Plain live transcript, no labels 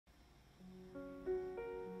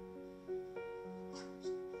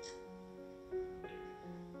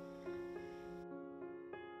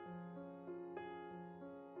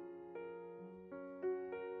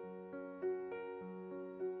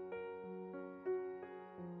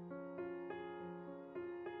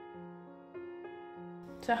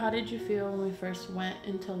So how did you feel when we first went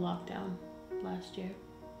into lockdown last year?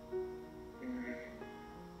 Mm,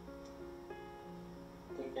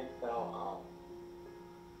 I think I felt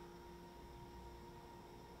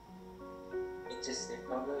it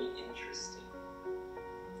felt really interesting.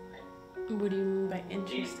 What do you mean by I,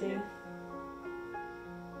 interesting?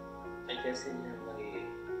 I guess I didn't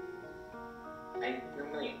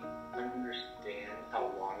really understand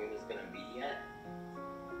how long it was gonna be yet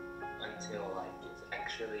until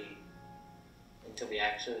until we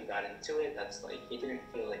actually got into it. That's like it didn't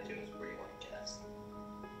feel like it was real, I guess.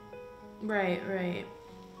 Right.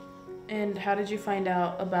 And how did you find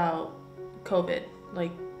out about COVID?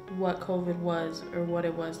 Like what COVID was or what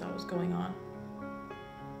it was that was going on?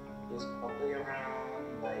 It was probably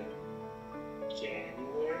around like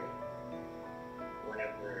January,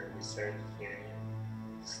 whenever we started hearing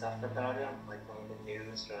stuff about it, like on the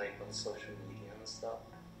news or like on social media and stuff.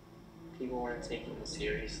 People weren't taking it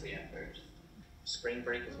seriously at first. Spring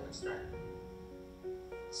break is when it started.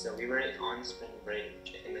 So we were on spring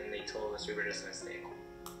break, and then they told us we were just gonna stay home.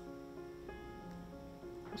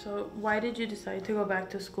 So why did you decide to go back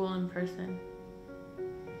to school in person?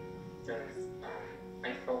 Because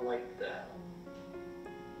I felt like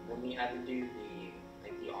when we had to do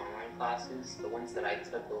the online classes, the ones that I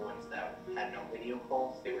took were ones that had no video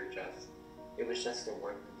calls. It was just the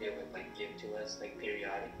work that they would like give to us like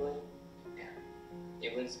periodically. And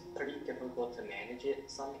it was pretty difficult to manage it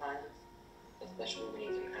sometimes, especially when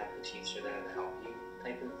you didn't have the teacher there to help you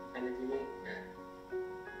kind of do it.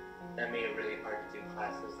 And that made it really hard to do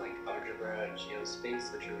classes like algebra and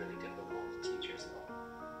geospace, which are really difficult to teach yourself.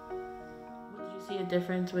 Did you see a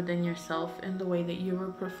difference within yourself in the way that you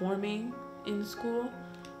were performing in school?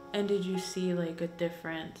 And did you see like a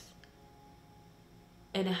difference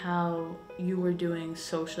in how you were doing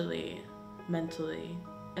socially, mentally,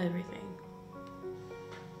 everything?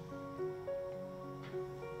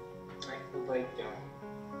 I feel like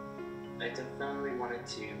I definitely wanted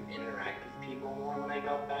to interact with people more when I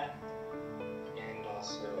got back, and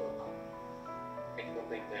also I felt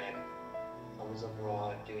like that I was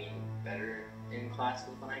overall doing better in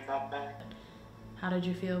classes when I got back. How did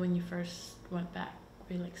you feel when you first went back?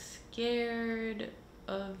 Were you like scared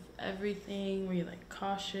of everything? Were you like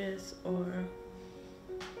cautious, or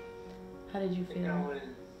how did you I think feel? I was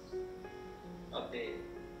a bit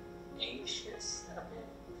anxious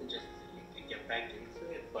to just to get back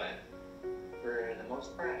into it, but for the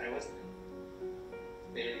most part, I wasn't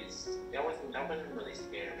really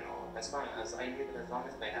scared at all. As long as I knew that as long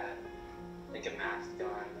as I had like a mask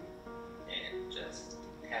on and just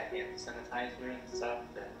had hand sanitizer and stuff,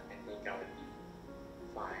 then I think I would be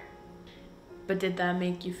fine. But did that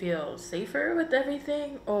make you feel safer with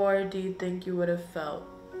everything, or do you think you would have felt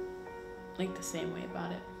like the same way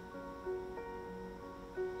about it?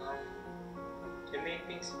 It made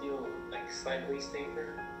things feel like slightly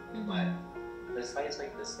safer, but besides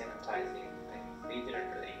like the sanitizing thing, they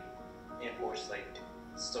didn't really enforce like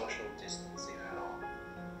social distancing at all.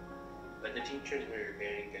 But the teachers were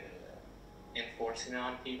very good at enforcing it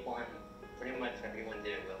on people, and pretty much everyone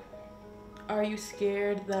did it willingly. Are you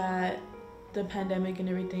scared that the pandemic and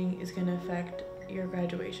everything is going to affect your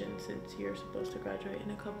graduation, since you're supposed to graduate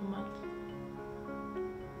in a couple months?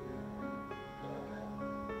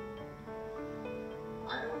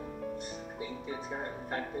 I don't think it's gonna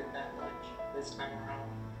affect it that much this time around.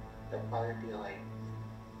 They'll probably be like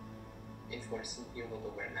enforcing people to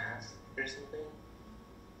wear masks or something,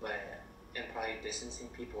 and probably distancing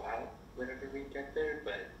people out whenever we get there.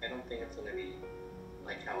 But I don't think it's gonna be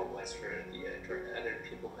like how it was for the other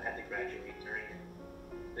people who had to graduate during it.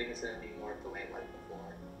 I think it's gonna be more of the way like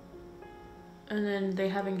before. And then they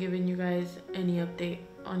haven't given you guys any update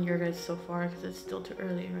on your guys so far, because it's still too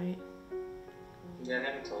early, right? Yeah, they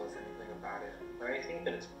haven't told us anything about it, but I think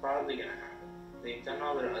that it's probably gonna happen. They've done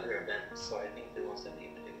all their other events, so I think they most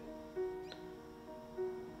likely to do.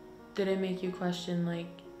 Did it make you question like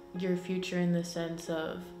your future, in the sense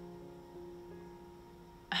of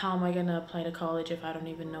how am I gonna apply to college if I don't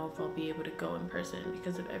even know if I'll be able to go in person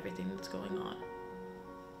because of everything that's going on?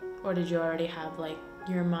 Or did you already have like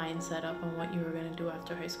your mind set up on what you were gonna do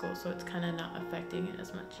after high school, so it's kind of not affecting it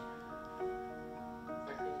as much?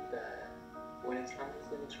 I think that when it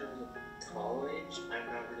comes in terms of college, I'm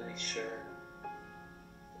not really sure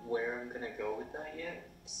where I'm gonna go with that yet.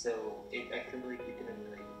 So I feel like it didn't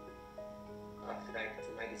really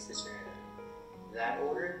affect my decision in that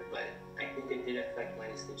order, but I think it did affect my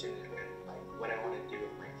decision in like what I want to do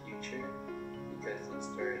with my future, because it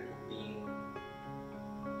started being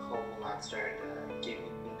home a lot, started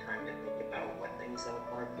giving me time to think about what things I would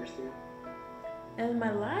want to pursue. And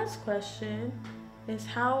my last question is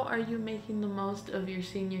how are you making the most of your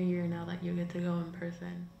senior year now that you get to go in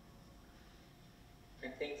person? I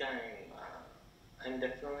think I'm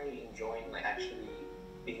definitely enjoying like actually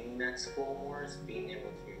being at school more, is being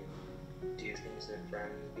able to do things with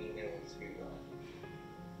friends, being able to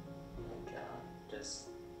just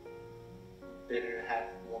better have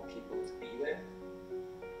more people to be with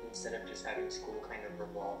instead of just having school kind of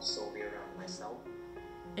revolve solely around myself.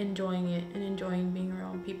 Enjoying it and enjoying being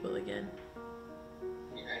around people again.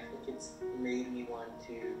 Yeah, I think it's made me want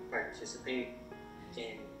to participate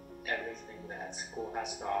in everything that school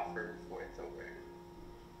has to offer before it's over.